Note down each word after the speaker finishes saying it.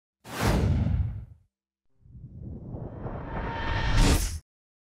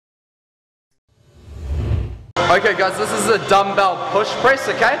Okay guys, this is a dumbbell push press,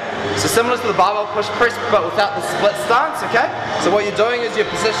 okay? So similar to the barbell push press, but without the split stance, okay? So what you're doing is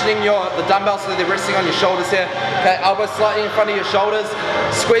you're positioning the dumbbell so they're resting on your shoulders here, okay? Elbows slightly in front of your shoulders,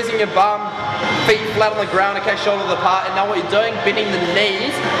 squeezing your bum, feet flat on the ground, okay? Shoulders apart, and now what you're doing, bending the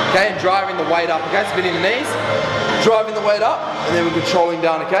knees, okay? And driving the weight up, okay? So bending the knees, driving the weight up, and then we're controlling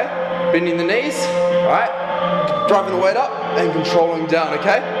down, okay? Bending the knees, alright? Driving the weight up and controlling down,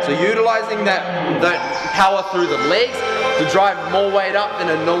 okay? So utilizing that power through the legs to drive more weight up than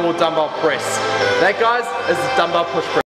a normal dumbbell press. That, guys, is the dumbbell push press.